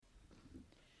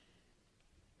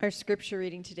Our scripture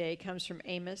reading today comes from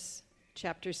Amos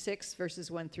chapter 6, verses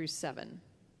 1 through 7.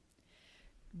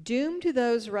 Doom to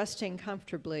those resting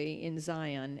comfortably in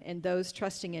Zion and those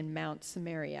trusting in Mount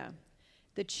Samaria,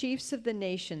 the chiefs of the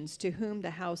nations to whom the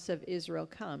house of Israel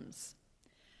comes.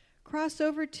 Cross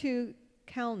over to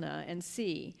Calneh and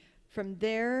see. From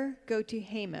there go to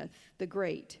Hamath the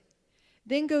Great.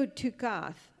 Then go to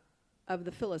Gath of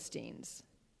the Philistines.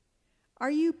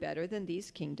 Are you better than these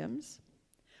kingdoms?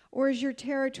 Or is your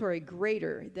territory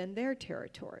greater than their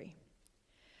territory?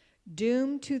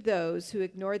 Doom to those who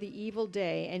ignore the evil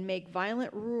day and make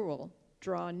violent rule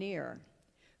draw near,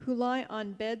 who lie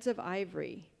on beds of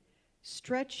ivory,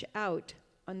 stretch out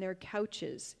on their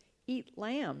couches, eat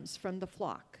lambs from the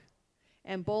flock,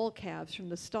 and bull calves from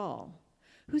the stall,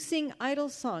 who sing idle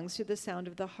songs to the sound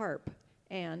of the harp,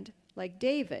 and, like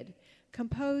David,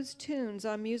 compose tunes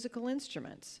on musical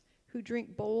instruments, who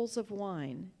drink bowls of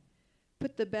wine,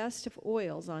 put the best of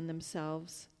oils on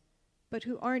themselves, but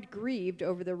who aren't grieved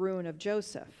over the ruin of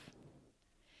Joseph.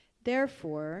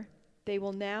 Therefore, they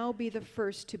will now be the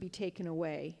first to be taken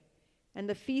away, and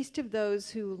the feast of those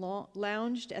who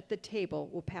lounged at the table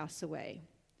will pass away.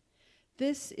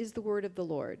 This is the word of the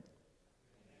Lord.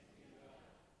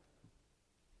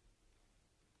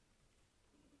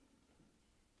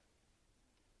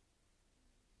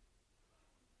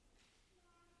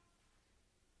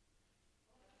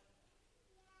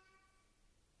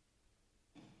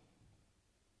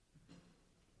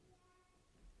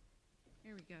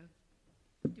 Here we go.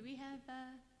 Do we have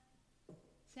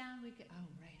sound? Oh,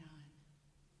 right on.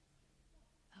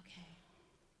 Okay.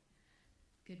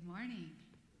 Good morning.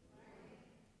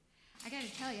 I got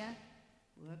to tell you,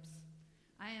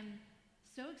 I am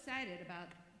so excited about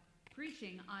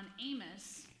preaching on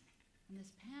Amos in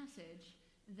this passage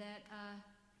that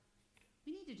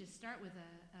we need to just start with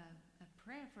a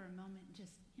prayer for a moment and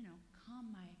just, calm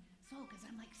my soul because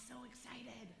I'm so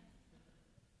excited.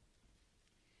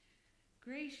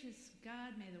 Gracious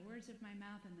God, may the words of my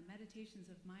mouth and the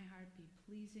meditations of my heart be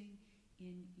pleasing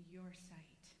in your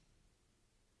sight.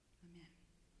 Amen.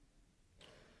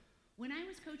 When I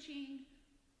was coaching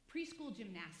preschool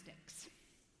gymnastics,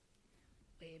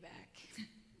 way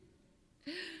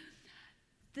back,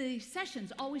 the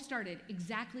sessions always started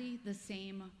exactly the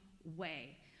same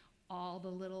way. All the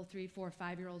little 3, 4,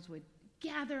 5-year-olds would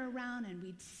gather around and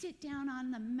we'd sit down on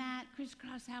the mat,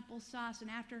 crisscross applesauce, and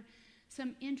after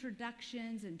some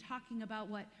introductions and talking about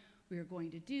what we were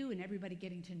going to do and everybody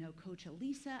getting to know Coach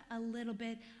Elisa a little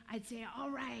bit, I'd say, all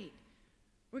right,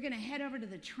 we're going to head over to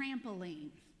the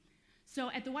trampoline.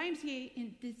 So at the YMCA,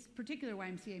 in this particular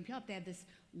YMCA in Puyallup, they have this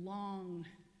long,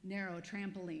 narrow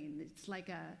trampoline. It's like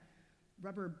a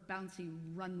rubber bouncy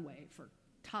runway for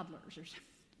toddlers or something,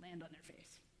 land on their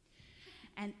face.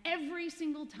 And every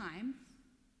single time,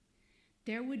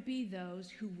 there would be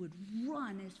those who would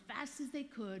run as fast as they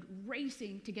could,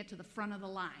 racing to get to the front of the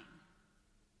line.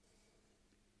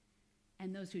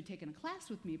 And those who had taken a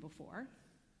class with me before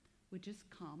would just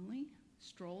calmly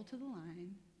stroll to the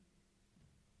line,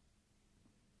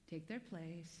 take their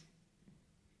place,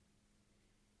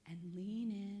 and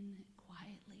lean in,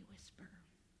 quietly whisper,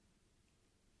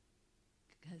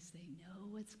 because they know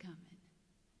what's coming,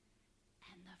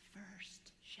 and the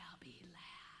first shall be last.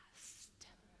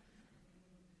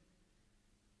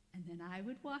 And then I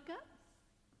would walk up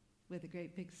with a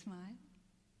great big smile,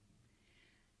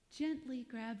 gently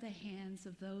grab the hands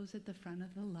of those at the front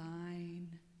of the line,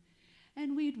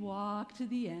 and we'd walk to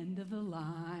the end of the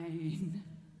line.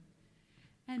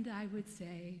 And I would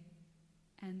say,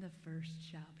 and the first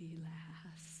shall be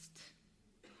last.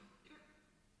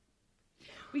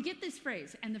 We get this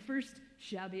phrase, and the first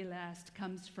shall be last,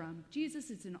 comes from Jesus.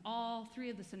 It's in all 3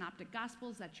 of the synoptic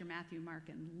gospels. That's your Matthew, Mark,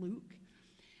 and Luke.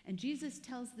 And Jesus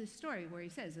tells this story where he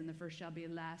says, and the first shall be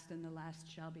last, and the last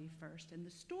shall be first. And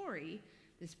the story,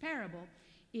 this parable,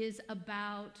 is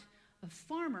about a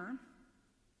farmer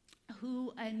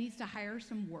who needs to hire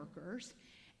some workers.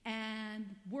 And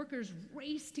workers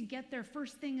race to get there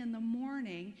first thing in the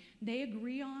morning. They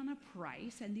agree on a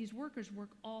price, and these workers work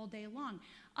all day long.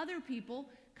 Other people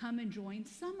come and join.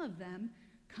 Some of them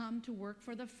come to work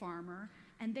for the farmer,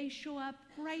 and they show up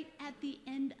right at the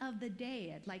end of the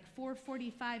day at like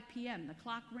 4:45 p.m. The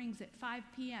clock rings at 5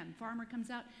 p.m. Farmer comes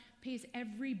out, pays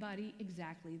everybody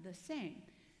exactly the same.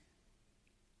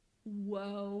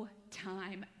 Whoa,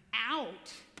 time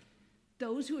out.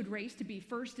 Those who had raced to be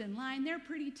first in line, they're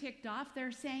pretty ticked off.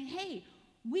 They're saying, hey,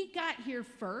 we got here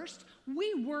first.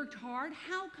 We worked hard.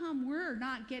 How come we're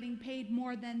not getting paid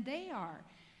more than they are?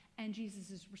 And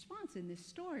Jesus' response in this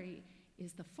story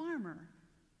is the farmer,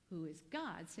 who is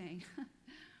God, saying,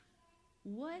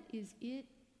 what is it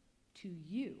to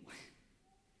you.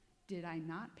 Did I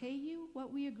not pay you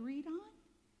what we agreed on?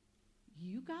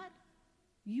 You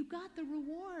got the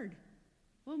reward.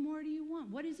 What more do you want?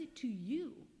 What is it to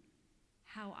you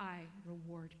how I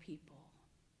reward people?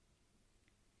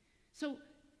 So,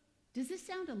 does this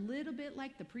sound a little bit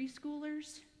like the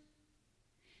preschoolers?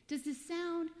 Does this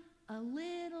sound a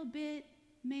little bit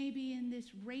maybe in this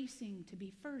racing to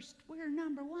be first? We're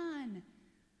number one.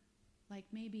 Like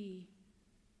maybe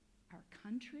our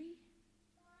country?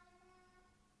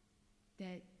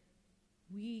 That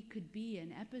we could be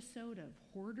an episode of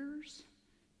hoarders,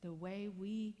 the way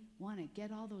we want to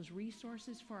get all those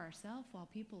resources for ourselves while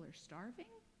people are starving?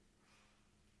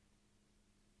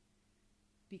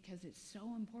 Because it's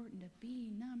so important to be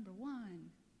number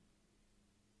one.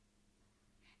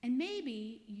 And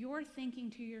maybe you're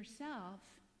thinking to yourself,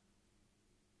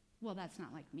 well, that's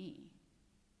not like me.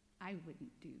 I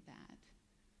wouldn't do that.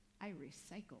 I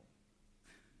recycle.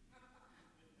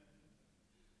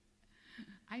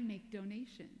 I make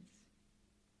donations.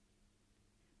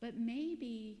 But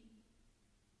maybe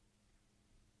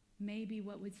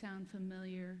what would sound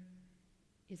familiar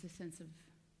is a sense of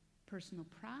personal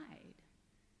pride,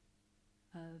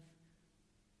 of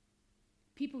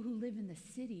people who live in the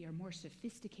city are more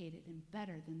sophisticated and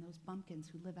better than those bumpkins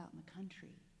who live out in the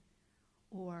country.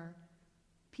 Or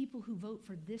people who vote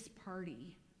for this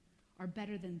party are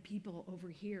better than people over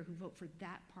here who vote for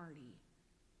that party.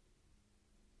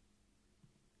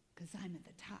 Because I'm at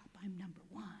the top. I'm number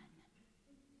one.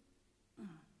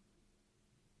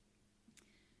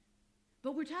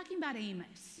 But we're talking about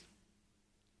Amos.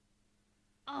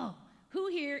 Oh, who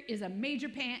here is a major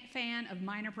fan of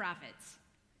Minor Prophets?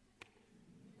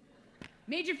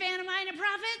 Major fan of Minor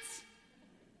Prophets?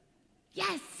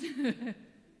 Yes.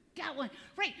 Got one.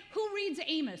 Right. Who reads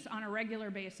Amos on a regular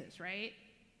basis, right?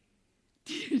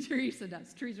 Teresa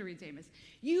does. Teresa reads Amos.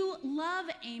 You love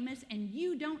Amos and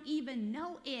you don't even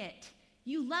know it.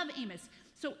 You love Amos.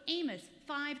 So Amos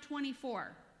 5:24.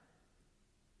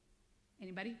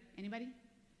 Anybody?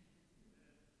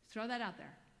 Throw that out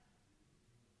there.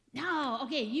 No,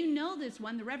 okay, you know this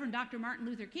one. The Reverend Dr. Martin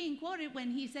Luther King quoted when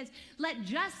he says, "Let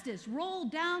justice roll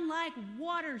down like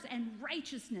waters and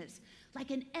righteousness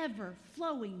like an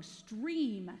ever-flowing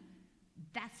stream."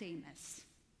 That's Amos.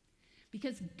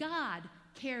 Because God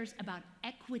cares about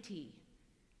equity.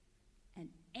 And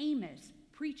Amos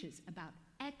preaches about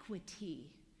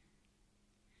equity.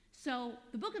 So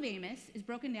the book of Amos is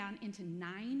broken down into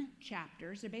 9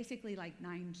 chapters. They're basically like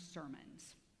 9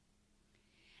 sermons.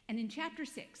 And in chapter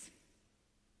 6,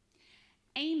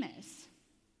 Amos,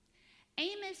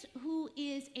 who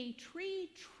is a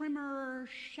tree trimmer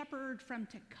shepherd from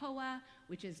Tekoa,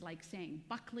 which is like saying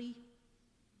Buckley.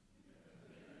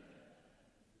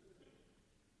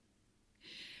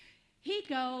 He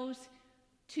goes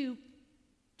to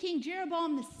King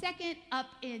Jeroboam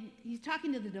II he's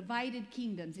talking to the divided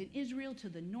kingdoms in Israel, to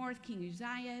the north, King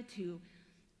Uzziah, to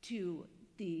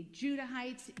the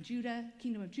Judahites,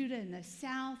 kingdom of Judah in the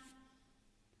south.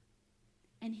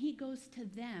 And he goes to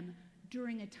them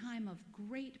during a time of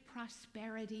great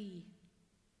prosperity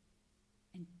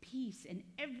and peace, and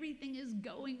everything is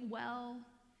going well.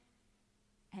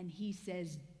 And he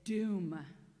says, doom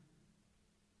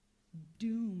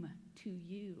to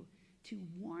you, to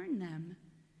warn them,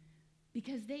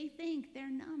 because they think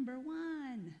they're number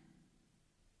one.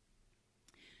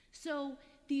 So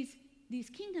these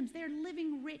kingdoms, they're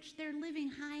living rich, they're living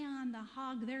high on the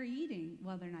hog, they're eating.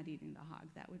 Well, they're not eating the hog,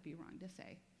 that would be wrong to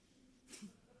say.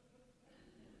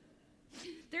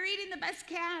 They're eating the best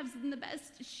calves and the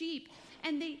best sheep,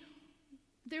 and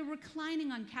they're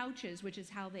reclining on couches, which is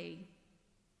how they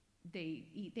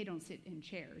eat. They don't sit in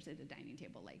chairs at a dining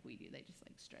table like we do. They just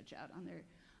like stretch out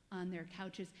on their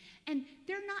couches. And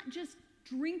they're not just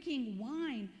drinking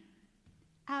wine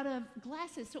out of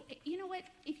glasses. So you know what?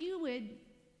 If you would,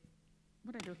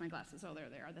 what do I do with my glasses? Oh, there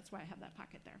they are. That's why I have that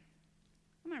pocket there.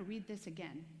 I'm going to read this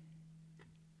again,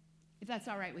 if that's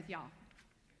all right with y'all.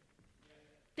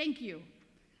 Thank you.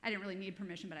 I didn't really need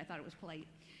permission, but I thought it was polite.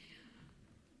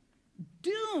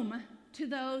 Doom to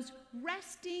those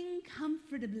resting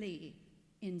comfortably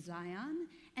in Zion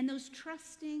and those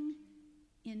trusting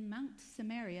in Mount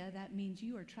Samaria. That means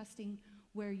you are trusting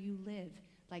where you live,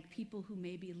 like people who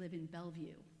maybe live in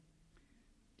Bellevue.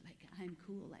 Like, I'm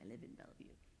cool, I live in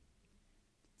Bellevue.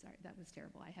 Sorry, that was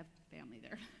terrible. I have family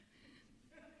there.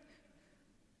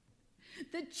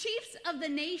 The chiefs of the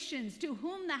nations to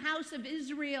whom the house of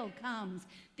Israel comes.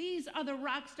 These are the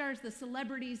rock stars, the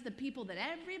celebrities, the people that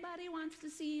everybody wants to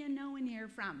see and know and hear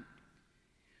from.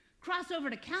 Cross over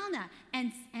to Calneh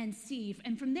and see,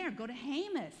 and from there go to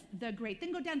Hamath the Great.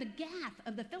 Then go down to Gath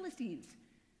of the Philistines.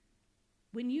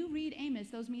 When you read Amos,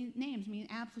 those names mean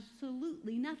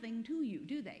absolutely nothing to you,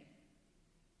 do they?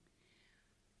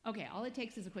 Okay, all it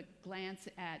takes is a quick glance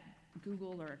at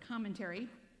Google or a commentary.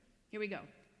 Here we go.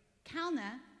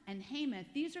 Calneh and Hamath,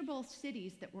 these are both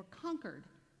cities that were conquered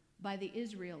by the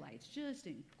Israelites, just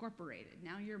incorporated.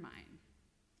 Now you're mine.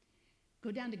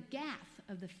 Go down to Gath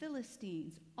of the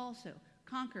Philistines, also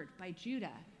conquered by Judah.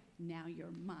 Now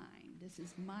you're mine. This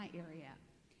is my area.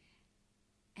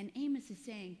 And Amos is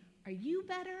saying, are you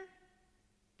better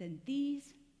than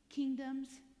these kingdoms?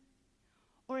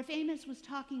 Or if Amos was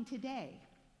talking today,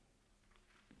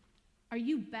 are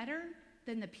you better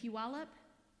than the Puyallup,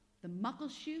 the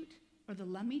Muckleshoot, or the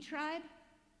Lummi tribe?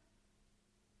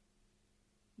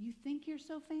 You think you're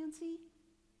so fancy?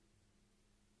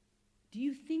 Do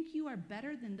you think you are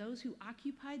better than those who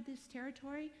occupied this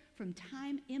territory from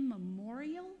time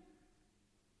immemorial?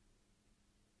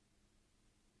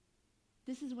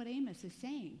 This is what Amos is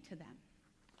saying to them.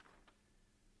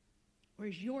 Or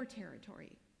is your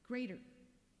territory greater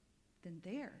than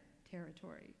their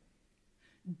territory?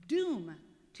 Doom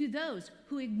to those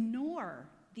who ignore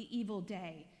the evil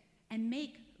day and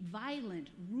make violent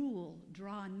rule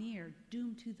draw near.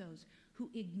 Doom to those who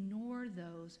ignore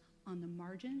those on the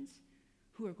margins,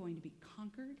 who are going to be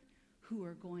conquered, who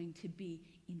are going to be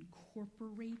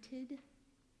incorporated,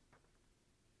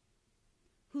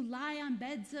 who lie on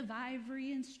beds of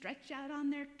ivory and stretch out on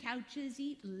their couches,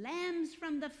 eat lambs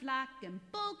from the flock and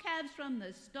bull calves from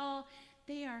the stall.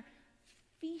 They are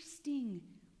feasting,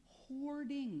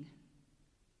 hoarding,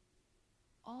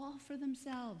 all for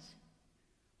themselves,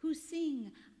 who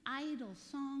sing idle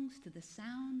songs to the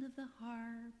sound of the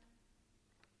harp.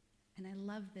 And I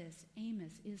love this.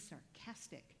 Amos is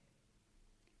sarcastic.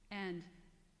 And,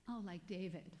 like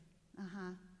David.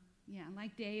 Yeah,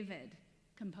 like David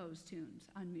composed tunes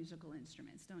on musical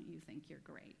instruments. Don't you think you're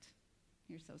great?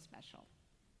 You're so special.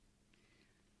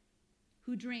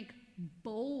 Who drink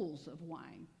bowls of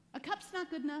wine. A cup's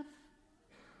not good enough.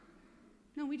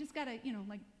 No, we just gotta,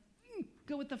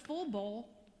 go with the full bowl.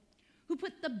 Who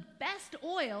put the best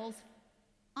oils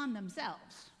on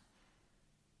themselves.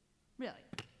 Really.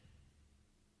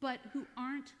 But who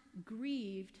aren't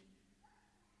grieved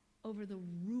over the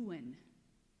ruin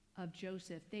of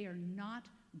Joseph. They are not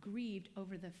grieved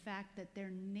over the fact that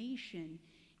their nation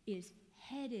is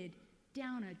headed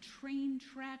down a train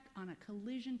track on a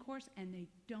collision course, and they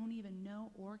don't even know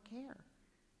or care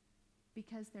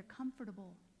because they're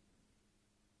comfortable.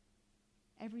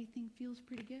 Everything feels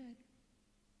pretty good.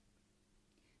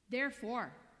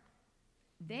 Therefore,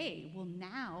 they will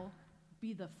now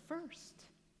be the first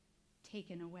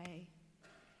taken away,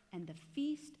 and the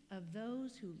feast of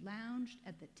those who lounged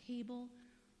at the table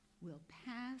will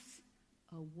pass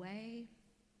away.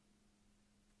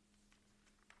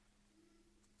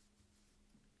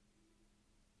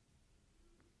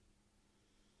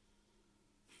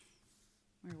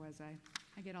 Where was I?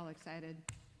 I get all excited.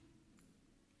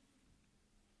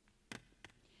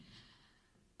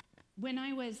 When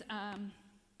I was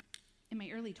in my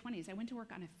early 20s, I went to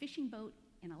work on a fishing boat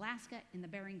in Alaska in the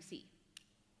Bering Sea.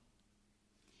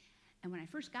 And when I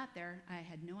first got there, I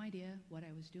had no idea what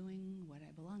I was doing, what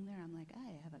I belonged there. I'm like,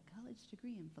 I have a college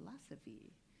degree in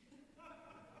philosophy.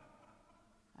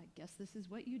 I guess this is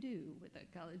what you do with a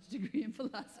college degree in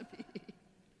philosophy.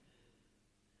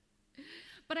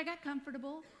 But I got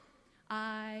comfortable.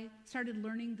 I started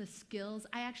learning the skills.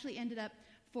 I actually ended up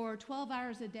for 12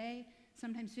 hours a day,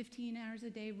 sometimes 15 hours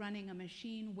a day, running a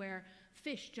machine where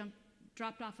fish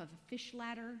dropped off of a fish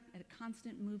ladder at a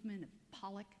constant movement of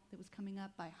pollock that was coming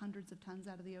up by hundreds of tons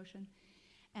out of the ocean,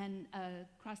 and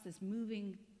across this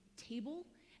moving table,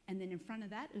 and then in front of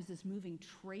that is this moving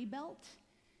tray belt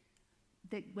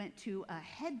that went to a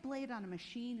head blade on a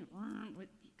machine,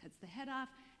 cuts the head off,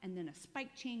 and then a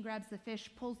spike chain grabs the fish,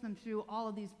 pulls them through all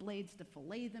of these blades to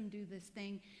fillet them, do this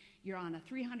thing. You're on a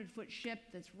 300-foot ship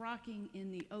that's rocking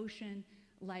in the ocean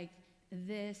like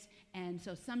this, and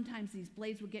so sometimes these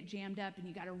blades would get jammed up, and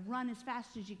you got to run as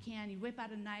fast as you can. You whip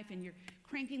out a knife, and you're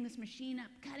cranking this machine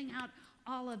up, cutting out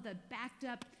all of the backed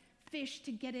up fish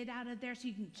to get it out of there so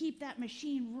you can keep that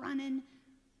machine running.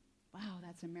 Wow,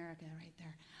 that's America right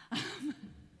there.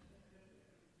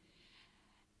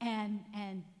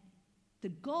 And the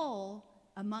goal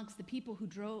amongst the people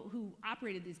who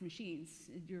operated these machines,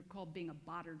 you're called being a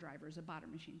botter driver, is a botter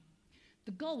machine.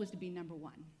 The goal was to be number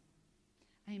one.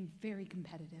 I am very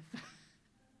competitive.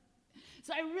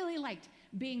 So I really liked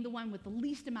being the one with the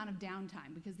least amount of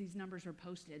downtime because these numbers were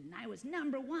posted, and I was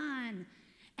number one.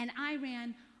 And I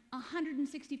ran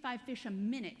 165 fish a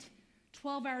minute,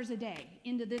 12 hours a day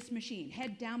into this machine,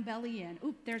 head down, belly in.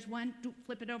 Oop, there's one. Oop,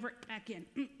 flip it over, back in.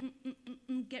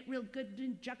 get real good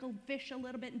and juggle fish a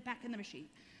little bit and back in the machine.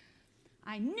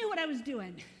 I knew what I was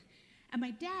doing. And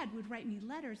my dad would write me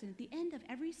letters, and at the end of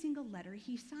every single letter,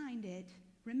 he signed it,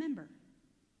 remember,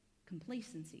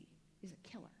 complacency is a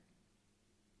killer.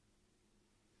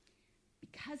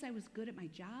 Because I was good at my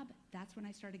job, that's when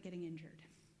I started getting injured.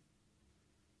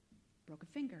 Broke a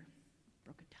finger,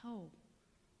 broke a toe,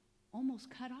 almost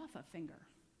cut off a finger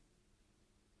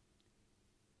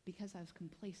because I was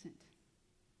complacent.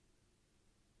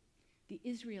 The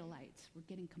Israelites were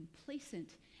getting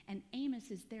complacent, and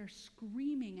Amos is there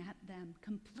screaming at them,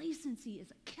 complacency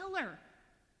is a killer.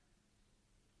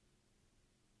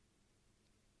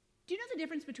 Do you know the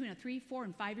difference between a 3, 4,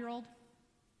 and 5-year-old?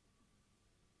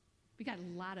 We got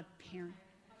a lot of parents.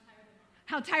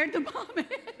 How tired the mom is.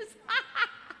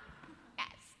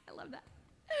 Yes, I love that.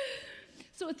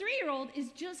 So a 3-year-old is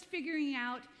just figuring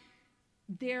out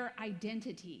their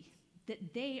identity,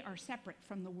 that they are separate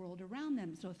from the world around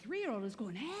them. So a 3-year-old is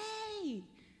going, hey,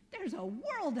 there's a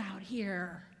world out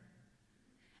here.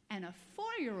 And a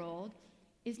 4-year-old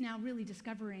is now really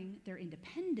discovering their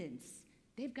independence.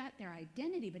 They've got their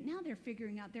identity, but now they're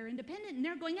figuring out they're independent, and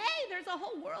they're going, hey, there's a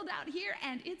whole world out here,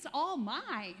 and it's all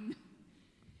mine.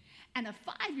 And a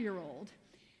 5-year-old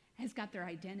has got their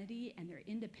identity and their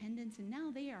independence, and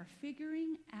now they are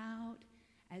figuring out,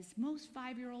 as most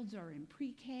 5-year-olds are in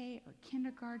pre-K or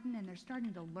kindergarten, and they're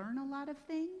starting to learn a lot of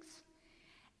things,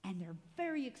 and they're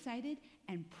very excited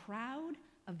and proud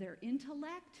of their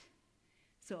intellect.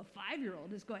 So a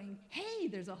 5-year-old is going, hey,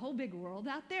 there's a whole big world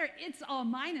out there. It's all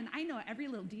mine, and I know every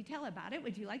little detail about it.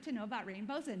 Would you like to know about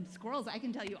rainbows and squirrels? I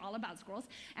can tell you all about squirrels,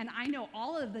 and I know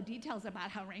all of the details about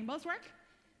how rainbows work.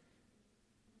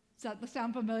 Does that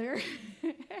sound familiar?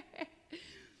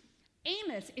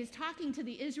 Amos is talking to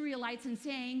the Israelites and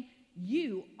saying,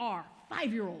 you are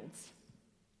 5-year-olds.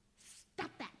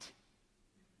 Stop that.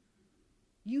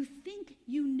 You think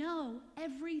you know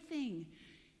everything.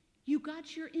 You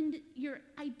got your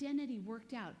identity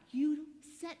worked out. You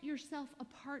set yourself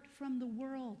apart from the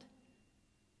world.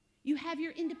 You have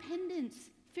your independence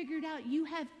figured out. You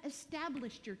have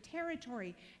established your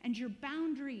territory and your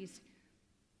boundaries.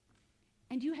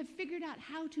 And you have figured out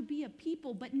how to be a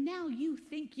people, but now you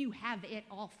think you have it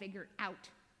all figured out.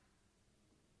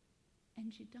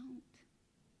 And you don't.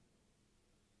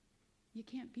 You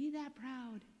can't be that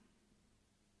proud.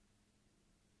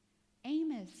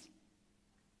 Amos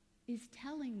is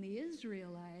telling the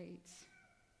Israelites,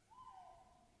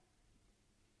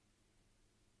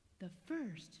 the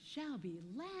first shall be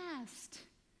last,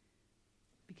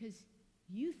 because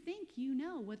you think you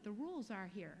know what the rules are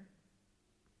here.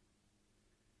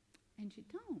 And you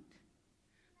don't.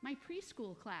 My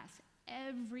preschool class,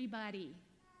 everybody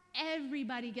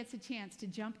gets a chance to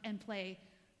jump and play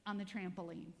on the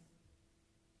trampoline.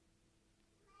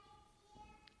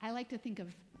 I like to think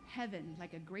of heaven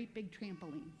like a great big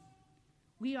trampoline.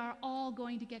 We are all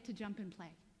going to get to jump and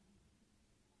play.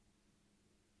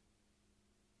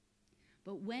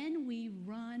 But when we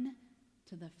run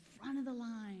to the front of the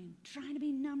line, trying to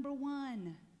be number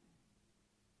one,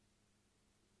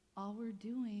 all we're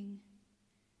doing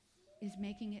is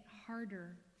making it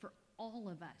harder for all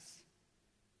of us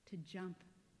to jump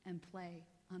and play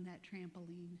on that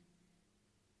trampoline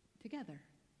together.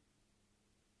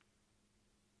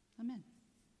 Amen.